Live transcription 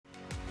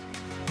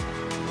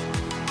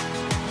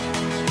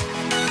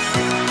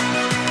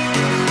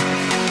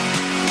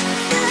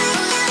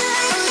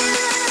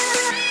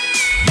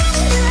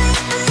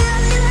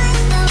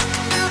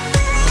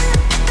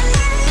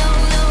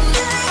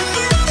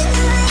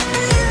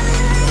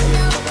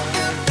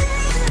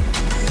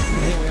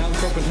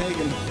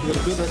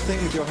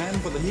need your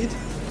hand for the heat?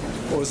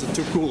 Or is it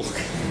too cool? It's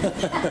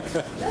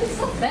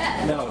not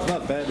bad. No, it's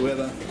not bad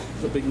weather.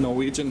 The big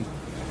Norwegian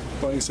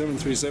Boeing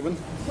 737.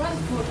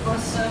 Frankfurt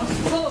was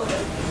cold.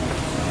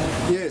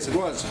 Yes, it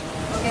was.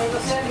 Okay, it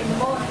was early in the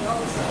morning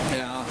also.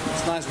 Yeah,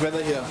 it's nice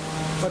weather here.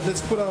 But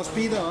let's put our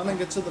speeder on and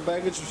get to the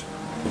baggage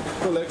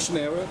collection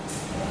area.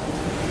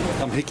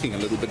 I'm hicking a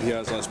little bit here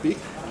as I speak.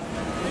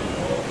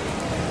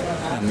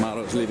 And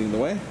Maro's leading the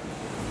way.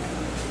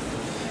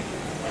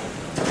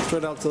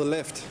 Straight out to the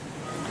left.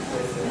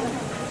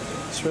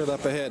 Straight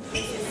up ahead.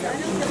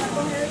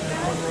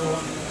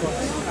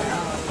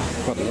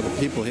 Quite a lot of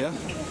people here,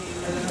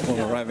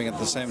 all arriving at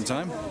the same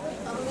time.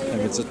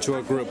 Maybe it's a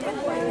tour group.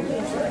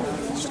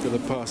 Just gonna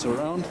pass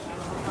around.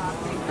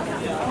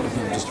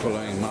 I'm just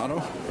following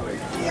Maro.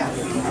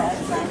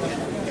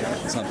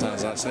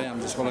 Sometimes I say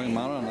I'm just following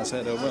Maro, and I say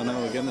it over and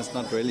over again. It's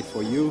not really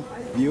for you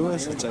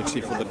viewers, it's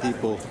actually for the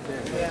people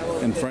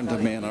in front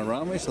of me and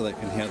around me, so they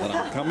can hear that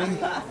I'm coming.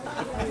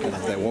 And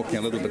if they're walking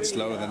a little bit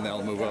slower, then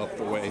they'll move out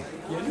the way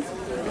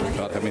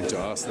without having to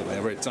ask them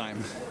every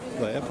time.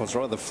 The airport's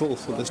rather full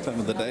for this time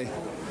of the day,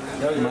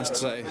 I must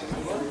say.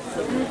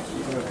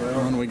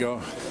 On we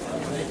go.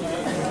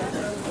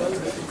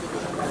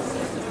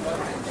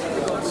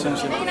 Just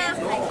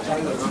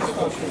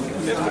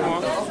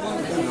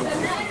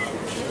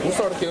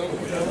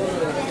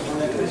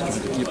trying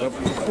to keep up.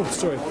 Oh,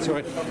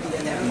 sorry.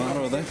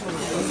 Maro there.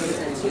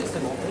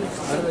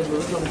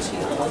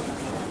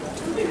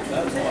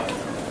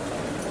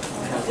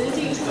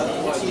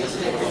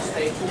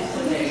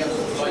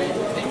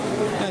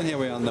 And here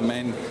we are on the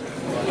main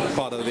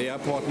part of the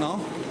airport now.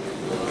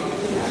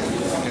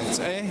 It's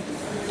A,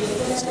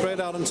 straight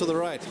out and to the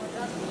right.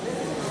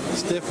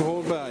 Steff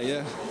Holberg,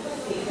 yeah.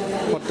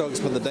 Hot dogs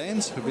for the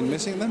Danes, who've been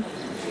missing them.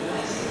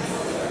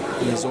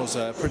 And there's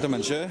also a pret a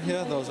manger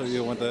here, those of you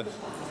who want a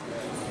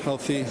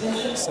healthy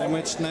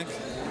sandwich snack.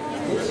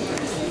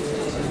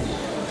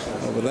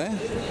 Over there.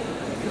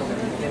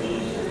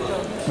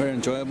 Very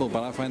enjoyable,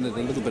 but I find it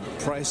a little bit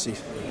pricey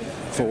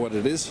for what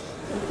it is.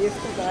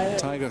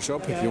 Tiger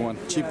shop if you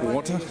want cheap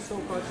water,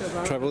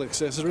 travel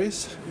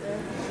accessories,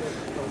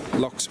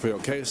 locks for your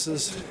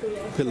cases,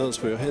 pillows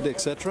for your head,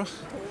 etc.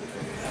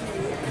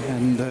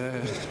 And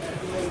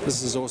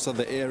this is also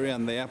the area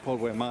in the airport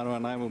where Maro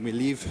and I, when we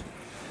leave,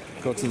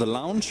 go to the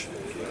lounge.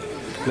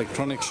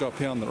 Electronic shop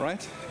here on the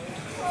right.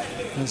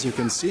 As you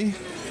can see,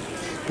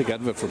 big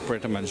advert for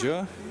pret a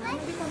manger.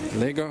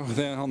 Lego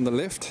there on the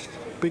left,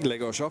 big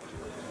Lego shop.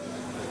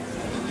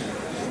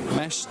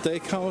 Mash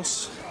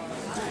Steakhouse.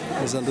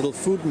 There's a little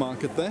food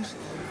market there.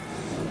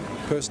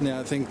 Personally,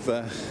 I think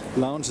the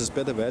lounge is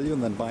better value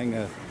than buying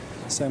a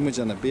sandwich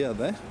and a beer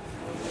there.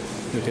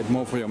 You get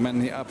more for your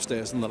money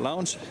upstairs in the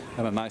lounge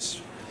and a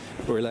nice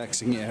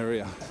relaxing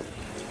area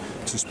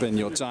to spend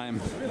your time.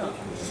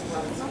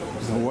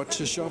 The watch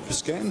shop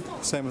again,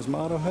 same as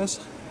Maro has.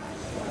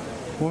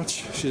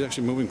 Watch, she's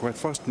actually moving quite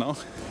fast now.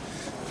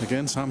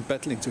 Again, so I'm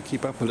battling to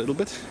keep up a little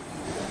bit.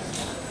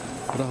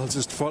 But I'll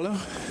just follow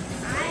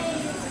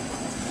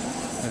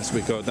as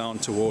we go down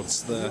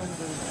towards the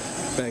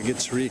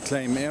baggage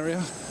reclaim area.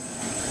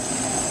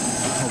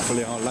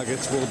 Hopefully our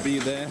luggage will be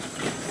there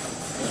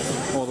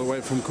all the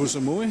way from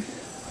Kusumui.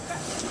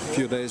 A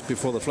few days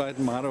before the flight,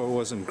 Maro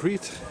was in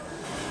Crete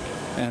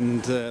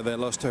and they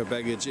lost her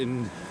baggage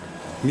in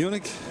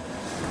Munich,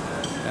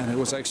 and it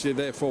was actually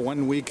there for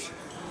 1 week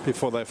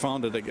before they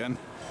found it again.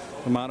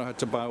 Maro had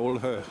to buy all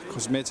her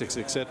cosmetics,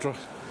 etc.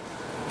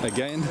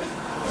 again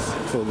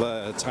for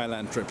the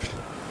Thailand trip,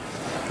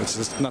 which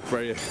is not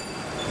very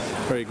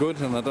good,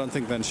 and I don't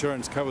think the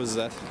insurance covers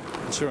that.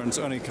 Insurance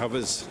only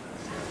covers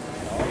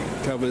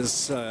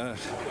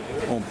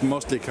or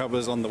mostly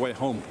covers on the way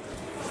home,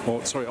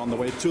 or sorry, on the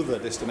way to the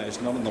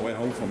destination, not on the way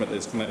home from a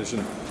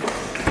destination.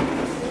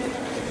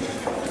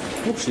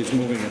 Oops, she's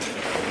moving it.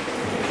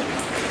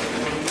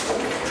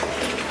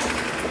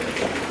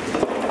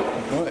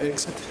 Oh,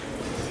 exit.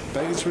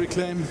 Baggage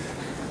reclaim.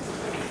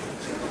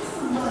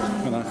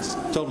 When I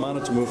told Maro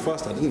to move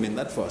fast, I didn't mean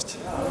that fast.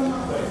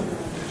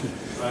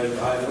 Here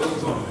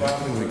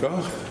we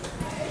go.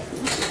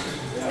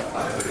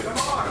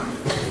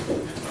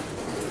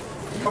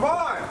 Come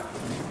on!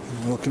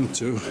 Welcome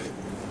to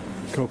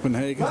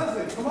Copenhagen.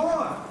 Come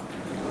on!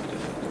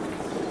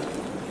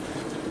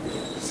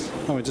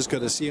 Oh, we just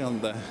got to see on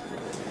the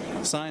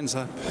signs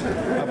up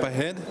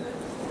ahead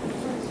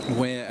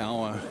where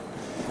our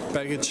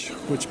baggage,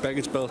 which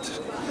baggage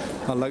belt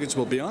our luggage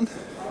will be on.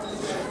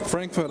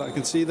 Frankfurt, I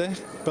can see there,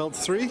 belt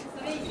 3,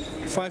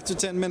 5 to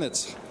 10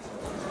 minutes.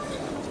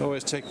 So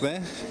always check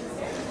there,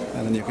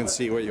 and then you can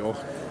see where your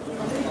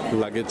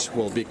luggage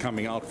will be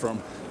coming out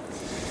from.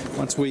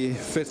 Once we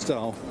fit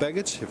our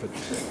baggage, if it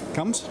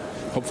comes,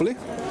 hopefully,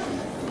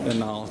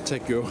 then I'll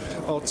take you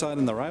outside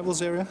in the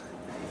arrivals area,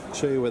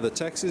 show you where the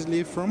taxis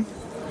leave from,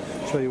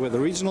 show you where the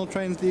regional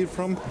trains leave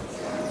from,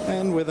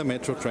 and where the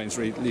metro trains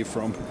leave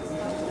from.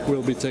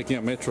 We'll be taking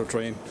a metro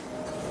train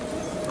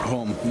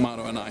home,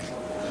 Maro and I.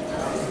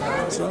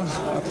 So,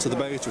 up to the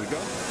baggage we go.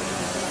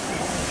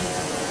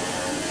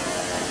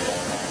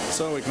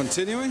 So we're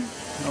continuing.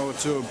 over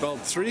to belt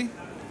 3,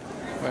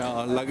 where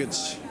our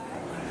luggage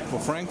for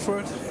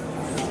Frankfurt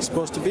is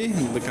supposed to be.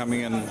 It'll be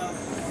coming in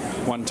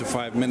 1 to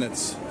 5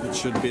 minutes. It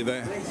should be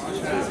there.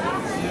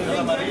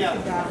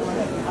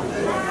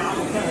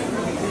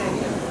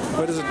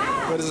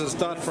 Where does it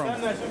start from?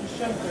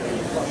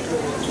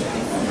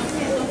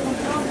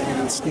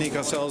 Let's sneak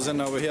ourselves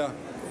in over here.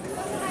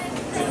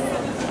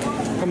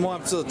 Come more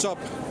up to the top.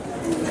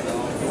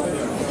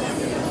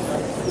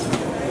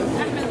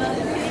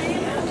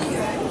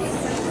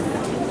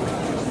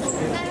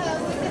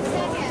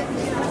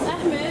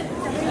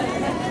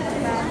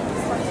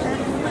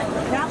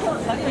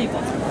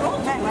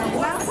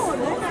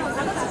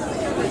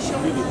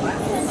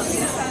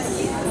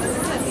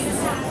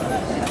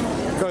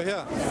 Go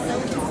here.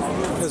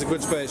 There's a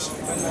good space.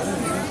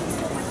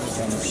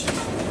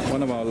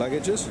 One of our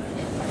luggages.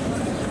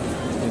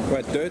 And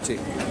quite dirty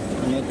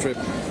on that trip.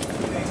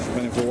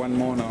 Waiting for one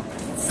more now.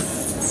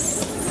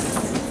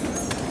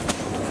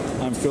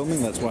 I'm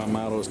filming, that's why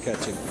Maro's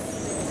catching.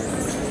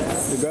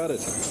 You got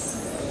it.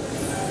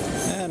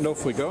 And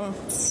off we go.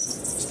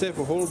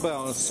 Stefan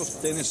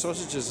Holberg, Danish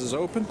sausages is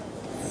open.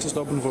 Just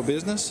open for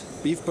business.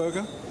 Beef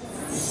burger.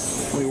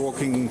 We're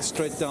walking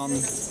straight down.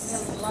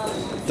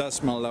 It does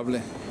smell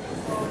lovely.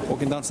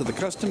 Walking down to the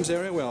customs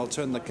area where I'll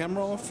turn the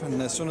camera off,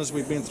 and as soon as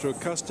we've been through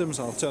customs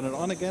I'll turn it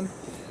on again.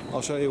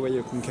 I'll show you where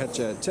you can catch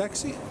a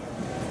taxi,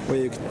 where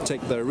you can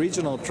take the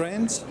regional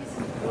trains,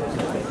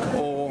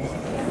 or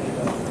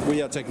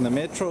we are taking the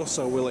metro,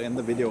 so we'll end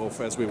the video off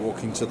as we're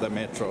walking to the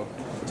metro.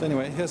 So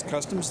anyway, here's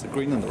customs, the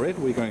green and the red.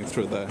 We're going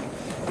through the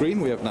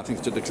green, we have nothing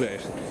to declare.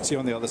 See you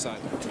on the other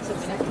side.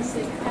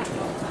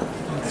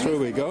 Through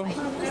we go.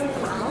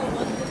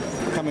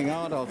 Coming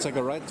out, I'll take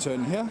a right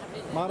turn here.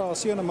 Mara, I'll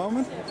see you in a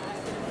moment.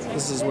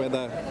 This is where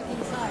the...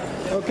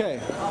 Okay,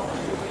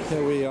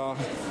 here we are,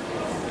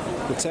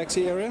 the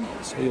taxi area.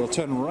 So you'll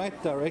turn right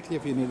directly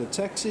if you need a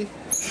taxi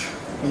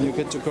when you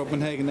get to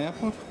Copenhagen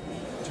Airport.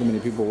 Too many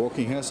people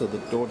walking here, so the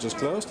door just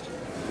closed.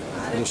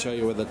 I'll just show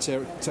you where the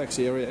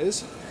taxi area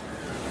is.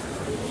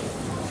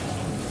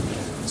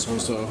 It's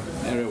also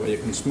an area where you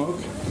can smoke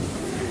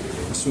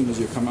as soon as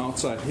you come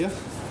outside here.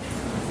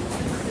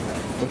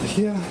 But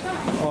here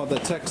are the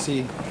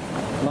taxi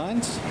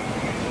lines.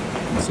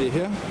 See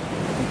here,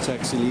 the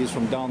taxi leaves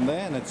from down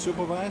there and it's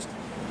supervised.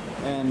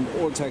 And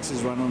all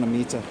taxis run on a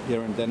meter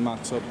here in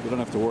Denmark, so you don't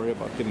have to worry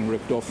about getting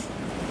ripped off.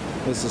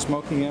 There's the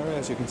smoking area,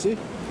 as you can see.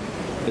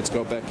 Let's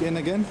go back in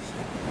again.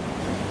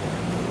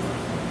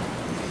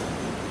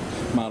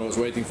 Maro's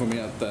waiting for me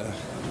at the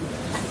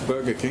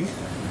Burger King.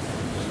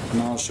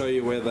 And I'll show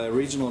you where the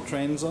regional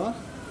trains are.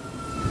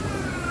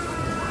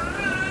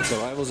 The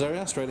arrivals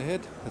area, straight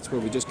ahead. That's where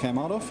we just came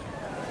out of.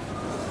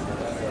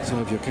 So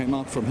if you came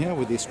out from here,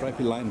 where these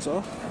stripy lines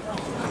are,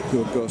 you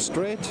would go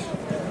straight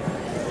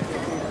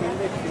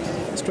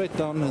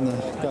down in the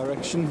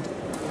direction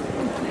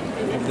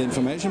of the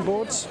information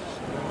boards.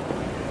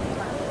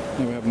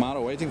 And we have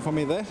Maro waiting for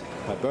me there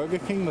by Burger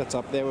King. That's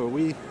up there where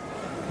we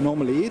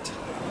normally eat.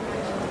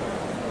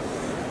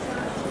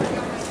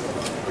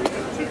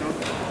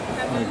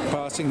 We're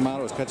passing,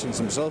 Maro is catching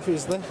some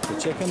selfies there,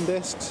 the check-in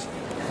desks.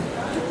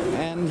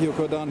 And you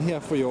go down here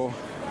for your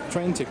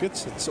train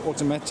tickets. It's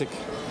automatic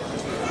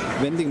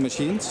vending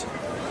machines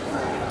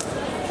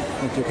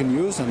that you can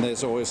use, and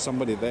there's always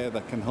somebody there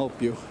that can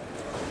help you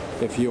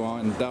if you are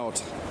in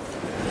doubt.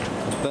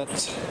 That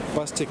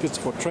bus tickets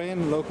for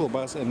train, local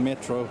bus and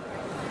metro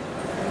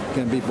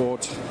can be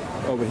bought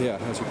over here,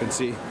 as you can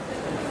see.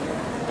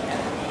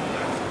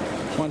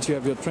 Once you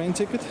have your train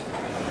ticket,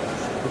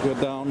 you go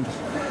down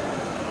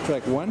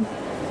track 1,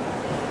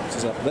 which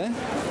is up there.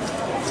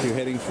 So you're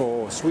heading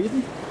for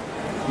Sweden,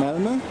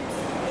 Malmö,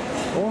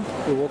 or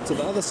we walk to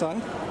the other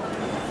side.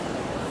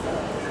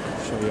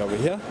 Show you over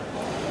here.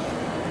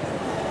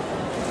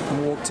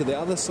 And walk to the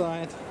other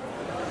side,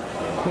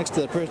 next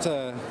to the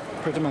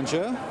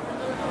Pret-a-Manger.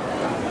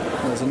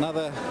 There's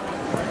another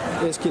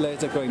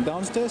escalator going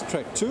downstairs,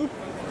 track 2,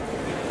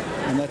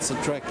 and that's the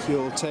track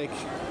you'll take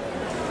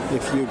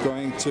if you're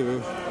going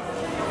to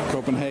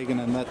Copenhagen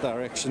in that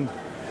direction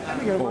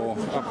or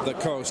up the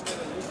coast.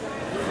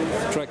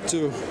 Track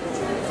 2.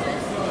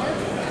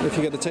 If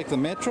you're going to take the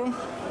metro,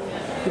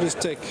 you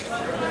just take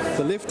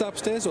the lift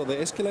upstairs or the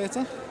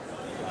escalator.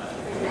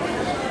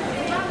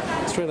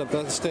 Straight up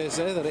the stairs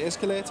there, the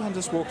escalator, and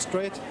just walk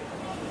straight,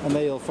 and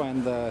there you'll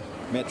find the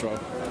metro.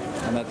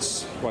 And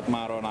that's what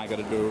Maro and I got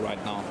to do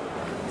right now.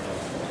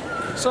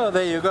 So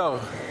there you go.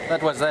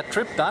 That was that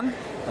trip done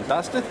and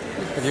dusted,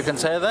 if you can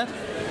say that.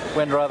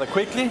 Went rather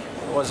quickly.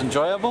 It was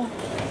enjoyable,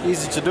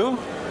 easy to do.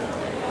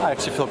 I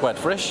actually feel quite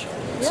fresh.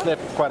 Yeah.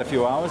 Slept quite a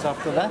few hours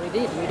after that. We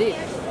did.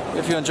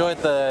 If you enjoyed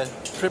the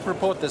trip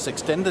report, this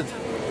extended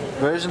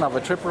version of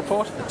a trip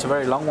report, it's a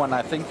very long one,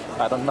 I think.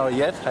 I don't know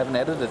yet, I haven't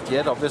edited it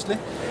yet, obviously.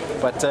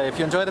 But if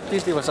you enjoyed it,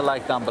 please leave us a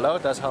like down below.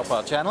 It does help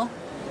our channel.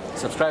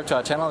 Subscribe to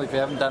our channel if you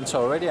haven't done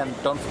so already, and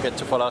don't forget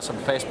to follow us on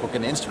Facebook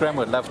and Instagram.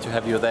 We'd love to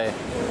have you there.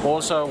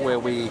 Also, where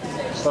we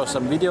post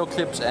some video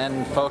clips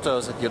and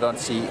photos that you don't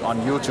see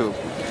on YouTube.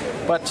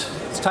 But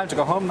it's time to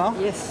go home now.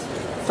 Yes.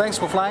 Thanks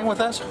for flying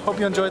with us. Hope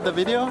you enjoyed the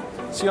video.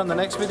 See you on the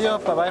next video.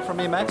 Bye bye from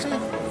me, Maxi.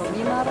 From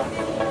me,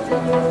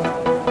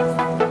 Mara.